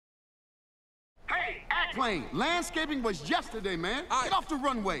airplane. Landscaping was yesterday, man. Get off the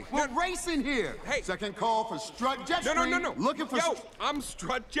runway. We're racing here. Hey. Second call for Strut Jetstream. No. Looking for... Yo, I'm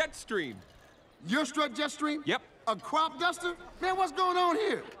Strut Jetstream. You're Strut Jetstream? Yep. A crop duster? Man, what's going on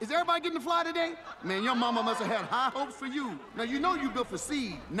here? Is everybody getting to fly today? Man, your mama must have had high hopes for you. Now, you know you built for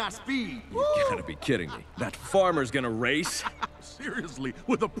speed, not speed. You gotta be kidding me. That farmer's gonna race? Seriously,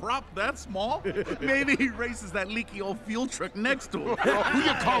 with a prop that small? Maybe he races that leaky old fuel truck next to him. Who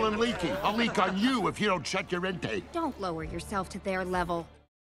you calling leaky? I'll leak on you if you don't check your intake. Don't lower yourself to their level.